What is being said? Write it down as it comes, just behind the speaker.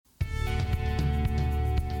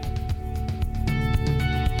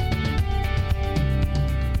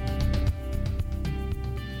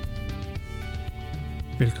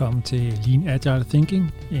Velkommen til Lean Agile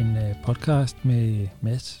Thinking, en podcast med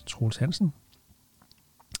Mads Troels Hansen.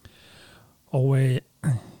 Og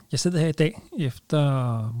jeg sidder her i dag efter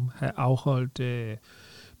at have afholdt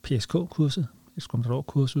PSK-kurset, et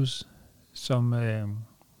Scrum.org-kursus, som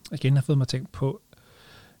igen har fået mig tænkt på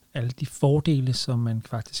alle de fordele, som man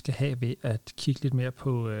faktisk skal have ved at kigge lidt mere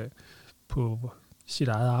på sit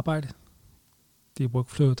eget arbejde. Det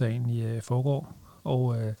workflow, der egentlig foregår,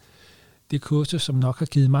 og det kursus, som nok har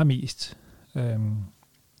givet mig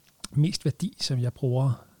mest værdi, som jeg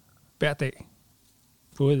bruger hver dag.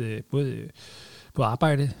 Både på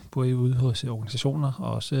arbejde, både ude hos organisationer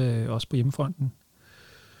og også på hjemmefronten.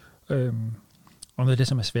 Og noget af det,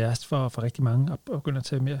 som er sværest for rigtig mange at begynde at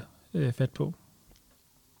tage mere fat på.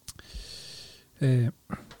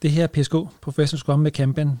 Det her PSK, Professional Scrum med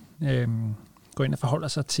Kanban, går ind og forholder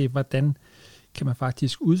sig til, hvordan kan man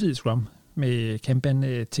faktisk udvide Scrum med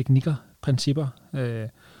Kanban-teknikker, principper,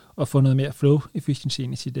 og få noget mere flow efficiency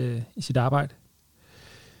ind i sit arbejde.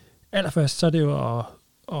 Allerførst så er det jo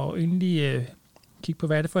at egentlig kigge på,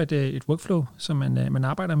 hvad er det for et workflow, som man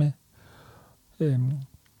arbejder med.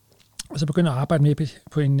 Og så begynde at arbejde med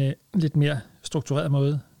på en lidt mere struktureret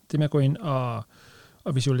måde. Det med at gå ind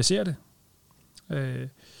og visualisere det.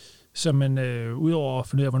 Så man udover at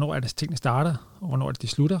finde ud af, hvornår er det tingene starter, og hvornår er det de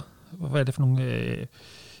slutter, hvad er det for nogle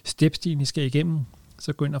steps, de egentlig skal igennem,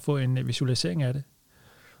 så gå ind og få en visualisering af det.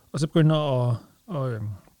 Og så begynde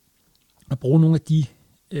at bruge nogle af de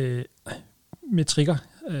metrikker,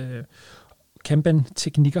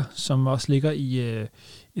 Kanban-teknikker, som også ligger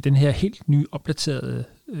i den her helt nye opdaterede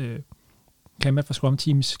Kanban for Scrum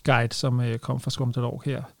Teams guide, som kom fra Scrum.org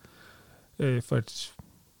her for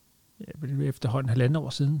efterhånden 1,5 år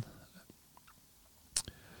siden.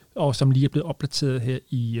 Og som lige er blevet opdateret her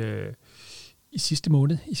i sidste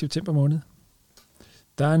måned, i september måned.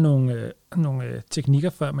 Der er nogle teknikker,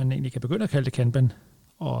 før man egentlig kan begynde at kalde det Kanban.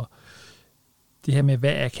 Og det her med,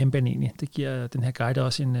 hvad er Kanban egentlig, det giver den her guide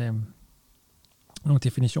også nogle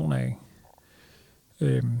definitioner af.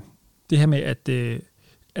 Det her med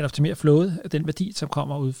at optimere flowet af den værdi, som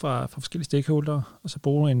kommer ud fra forskellige stakeholdere, og så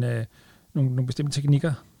bruge nogle bestemte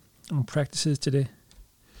teknikker, nogle practices til det.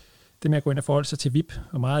 Det med at gå ind og forholde sig til VIP,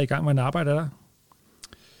 hvor meget i gang man arbejder der.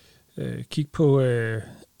 Kig på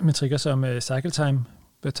metrikker som cycle time.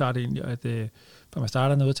 Hvad tager det egentlig, fra man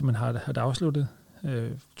starter noget, til man har det afsluttet.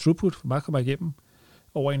 Throughput, hvor meget kommer igennem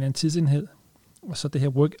over en eller anden tidsenhed. Og så det her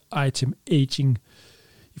work item aging,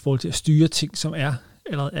 i forhold til at styre ting, som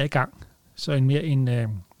allerede er i gang. Så en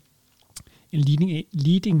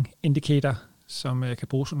leading indicator, som kan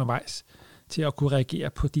bruges undervejs, til at kunne reagere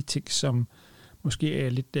på de ting, som måske er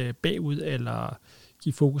lidt bagud, eller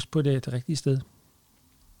give fokus på det rigtige sted.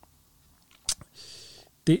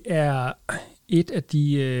 Det er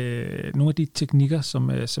nogle af de teknikker,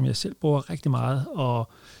 som jeg selv bruger rigtig meget,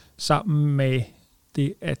 og sammen med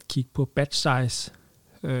det at kigge på batch size,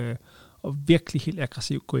 og virkelig helt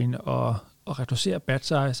aggressivt gå ind og reducere batch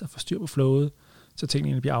size og få styr på flowet, så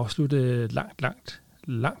tingene bliver afsluttet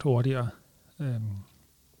langt hurtigere.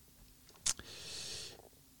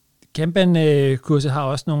 Kanban-kurset har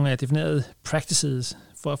også nogle definerede practices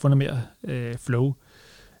for at få noget mere flow.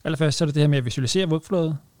 Allerførst så er det her med at visualisere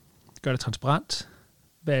workflowet, gøre det transparent.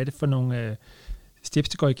 Hvad er det for nogle steps,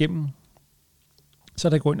 der går igennem? Så er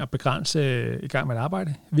der gå ind og begrænse i gang med at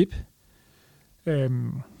arbejde, VIP.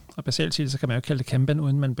 Og basalt set, så kan man jo kalde det Kanban,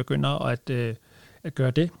 uden man begynder at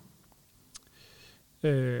gøre det.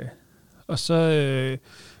 Og så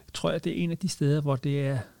tror jeg, det er en af de steder, hvor det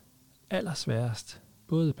er allersværest.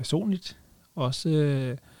 Både personligt, også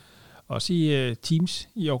i teams,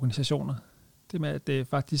 i organisationer. Det med at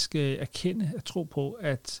faktisk erkende, at tro på,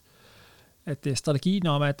 at strategien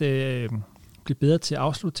om at blive bedre til at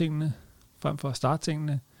afslutte tingene, frem for at starte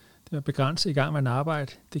tingene, det med at begrænse i gang med at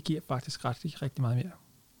arbejde, det giver faktisk rigtig meget mere.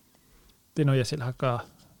 Det er noget, jeg selv har gjort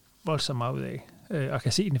voldsomt meget ud af, og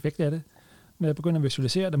kan se en effekt af det. Med at begynde at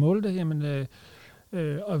visualisere det og måle det, jamen,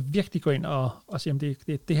 og virkelig gå ind og sige, om det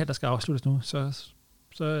er det her, der skal afsluttes nu, så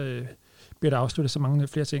bliver der afsluttet så mange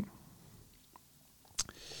flere ting.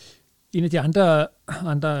 En af de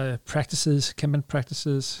andre practices, Kanban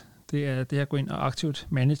practices, det er det at gå ind og aktivt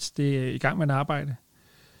manage det i gang med at arbejde.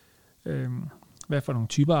 Hvad for nogle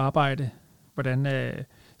typer arbejde? Hvordan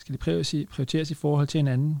skal det prioriteres i forhold til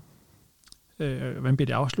hinanden? Hvordan bliver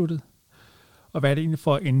det afsluttet? Og hvad er det egentlig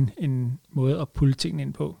for en måde at pulle tingene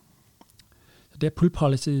ind på? Så det er pull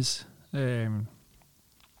policies.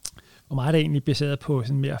 Hvor meget er egentlig baseret på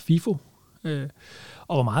sådan mere FIFO?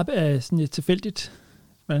 Og hvor meget er sådan tilfældigt?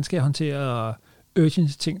 Hvordan skal jeg håndtere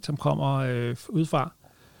urgent ting, som kommer udefra?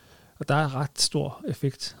 Og der er ret stor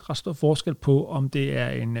effekt, ret stor forskel på, om det er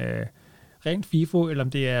en ren FIFO, eller om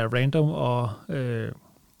det er random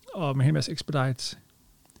og med en masse expedites.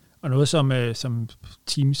 Og noget, som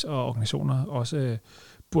teams og organisationer også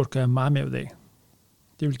burde gøre meget mere ud af.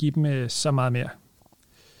 Det vil give dem så meget mere.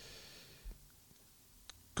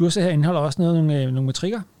 Kurset her indeholder også nogle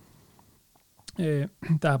metrikker.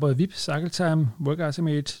 Der er både VIP, cycle time, work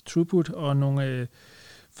estimate, throughput og nogle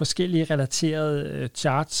forskellige relaterede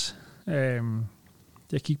charts.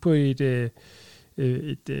 Jeg kigger på et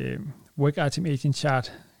work item agent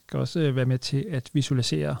chart, kan også være med til at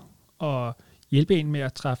visualisere og hjælpe en med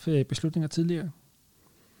at træffe beslutninger tidligere.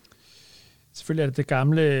 Selvfølgelig er det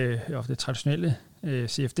gamle, og det traditionelle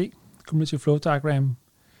CFD, Cumulative Flow Diagram,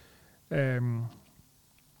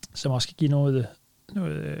 som også kan give noget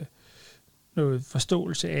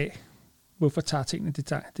forståelse af, hvorfor tager tingene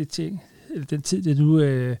den tid, det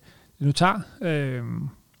nu tager.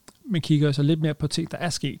 Man kigger så lidt mere på ting, der er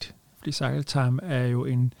sket, fordi cycle time er jo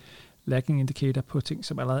en lagging indicator på ting,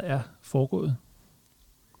 som allerede er foregået.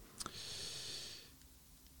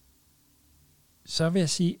 Så vil jeg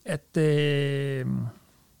sige, at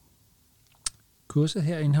kurset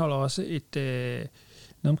her indeholder også noget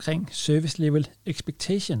omkring service level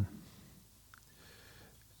expectation.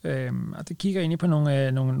 Og det kigger ind på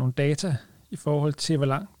nogle data i forhold til, hvor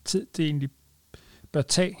lang tid det egentlig bør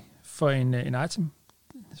tage for en item,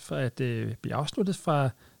 for at blive afsluttet fra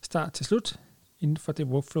start til slut, inden for det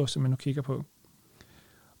workflow, som man nu kigger på.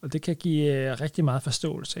 Og det kan give rigtig meget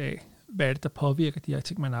forståelse af, hvad er det, der påvirker de her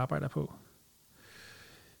ting, man arbejder på.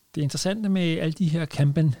 Det interessante med alle de her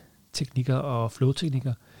Kanban-teknikker og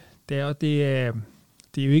flow-teknikker, det er jo,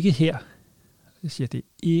 det er jo ikke her, jeg siger, det er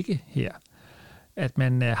ikke her, at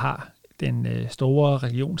man har den store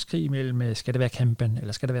regionskrig mellem, skal det være Kanban,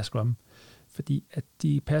 eller skal det være Scrum? Fordi at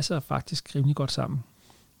de passer faktisk rimelig godt sammen.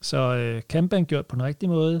 Så Kanban gjort på den rigtige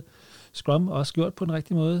måde, Scrum også gjort på den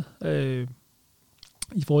rigtige måde,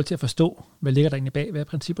 i forhold til at forstå, hvad ligger der egentlig bag, hvad er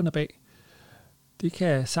principperne bag. Det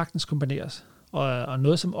kan sagtens kombineres. Og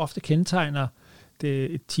noget, som ofte kendetegner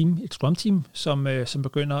det et Scrum-team, som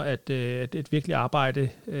begynder at virkelig arbejde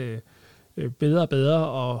bedre og bedre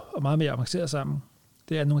og meget mere avanceret sammen.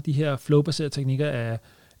 Det er nogle af de her flow-baserede teknikker af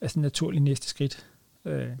sådan naturligt næste skridt,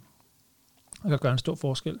 og kan gøre en stor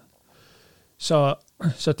forskel. Så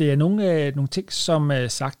det er nogle ting, som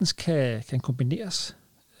sagtens kan kombineres,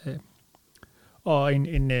 og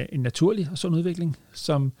en naturlig og sund udvikling,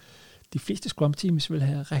 som de fleste Scrum-teams vil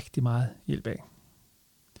have rigtig meget hjælp af.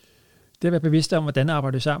 Det at være bevidst om, hvordan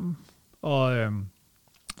arbejder vi sammen, og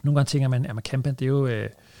nogle gange tænker man, at Kanban, det er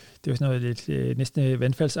jo sådan noget lidt næsten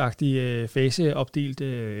vandfaldsagtigt faseopdelt.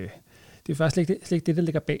 Det er faktisk slet ikke det, der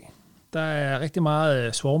ligger bag. Der er rigtig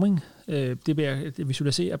meget swarming. Det vil at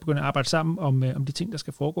visualisere og begynde at arbejde sammen om de ting, der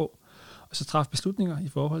skal foregå, og så træffe beslutninger i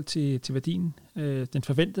forhold til værdien, den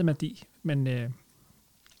forventede værdi, man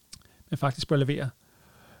faktisk bør levere.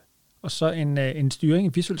 Og så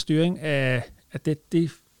en visuel styring af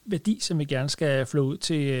det værdi, som vi gerne skal flå ud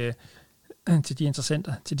til de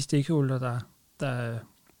interessenter, til de stakeholder,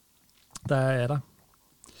 der er der.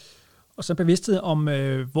 Og så bevidsthed om,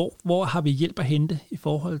 hvor har vi hjælp at hente i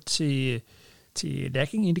forhold til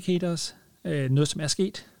lagging indicators, noget som er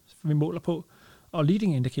sket, som vi måler på, og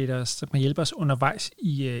leading indicators, som kan hjælpe os undervejs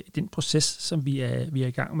i den proces, som vi er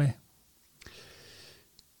i gang med.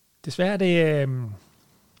 Desværre er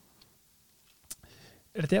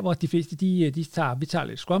det der, hvor de fleste, vi tager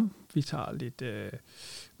lidt Scrum, vi tager lidt,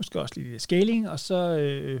 måske også lidt scaling, og så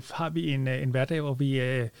har vi en hverdag, hvor vi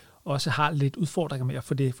også har lidt udfordringer med at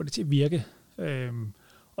få det til at virke,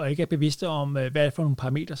 og ikke er bevidste om, hvad er det for nogle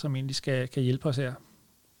parametre, som egentlig kan hjælpe os her.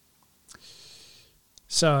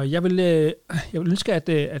 Så jeg vil ønske,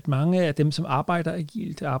 at mange af dem, som arbejder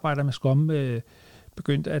agilt, arbejder med Scrum,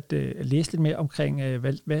 begyndte at læse lidt mere omkring,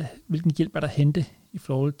 hvilken hjælp er der at hente i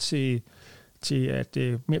forhold til at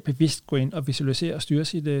mere bevidst gå ind og visualisere og styre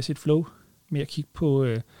sit flow, med at kigge på,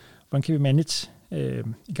 hvordan kan vi manage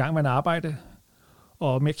i gang med at arbejde,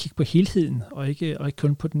 og med at kigge på helheden, og ikke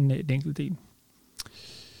kun på den enkelte del.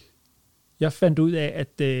 Jeg fandt ud af,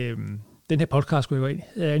 at den her podcast skulle jeg gå ind.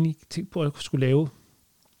 Jeg havde egentlig tænkt på, at jeg skulle lave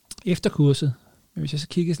efter kurset. Men hvis jeg så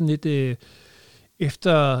kigger sådan lidt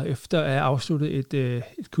efter at have afsluttet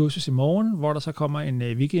et kursus i morgen, hvor der så kommer en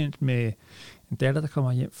weekend med en datter, der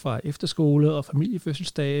kommer hjem fra efterskole og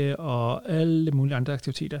familiefødselsdage og alle mulige andre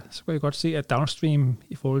aktiviteter, så kan jeg godt se, at downstream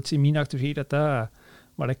i forhold til mine aktiviteter, der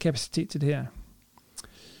var der kapacitet til det her.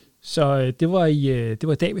 Så det var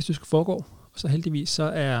i dag, hvis du skulle foregå. Og så heldigvis så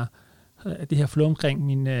er det her flow omkring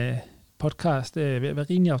min podcast ved at være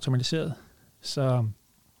rimelig automatiseret. Så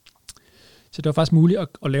Så det var faktisk muligt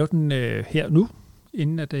at lave den her nu,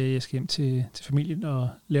 inden at jeg skal hjem til familien og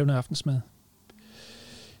lave noget aftensmad.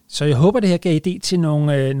 Så jeg håber, det her gav idé til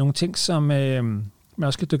nogle ting, som man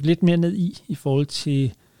også skal dykke lidt mere ned i forhold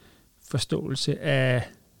til forståelse af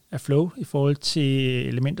flow, i forhold til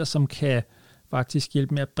elementer, som kan faktisk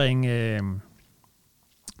hjælpe med at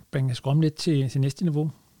bringe Scrum lidt til næste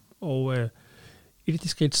niveau. Og et af de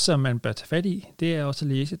skridt, som man bør tage fat i, det er også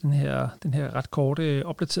at læse den her ret korte,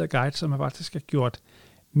 opdaterede guide, som man faktisk har gjort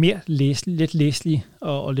mere let læselig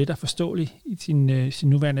og lettere forståelig i sin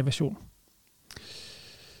nuværende version.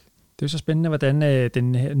 Det er jo så spændende, hvordan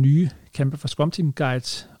den her nye Kanban for Scrum Team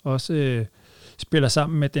Guides også spiller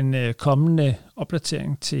sammen med den kommende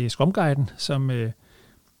opdatering til Scrum-guiden, som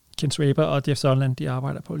Ken Swaber og Jeff Sutherland, de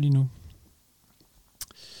arbejder på lige nu.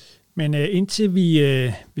 Men indtil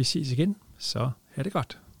vi ses igen, så er det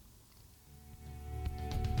godt.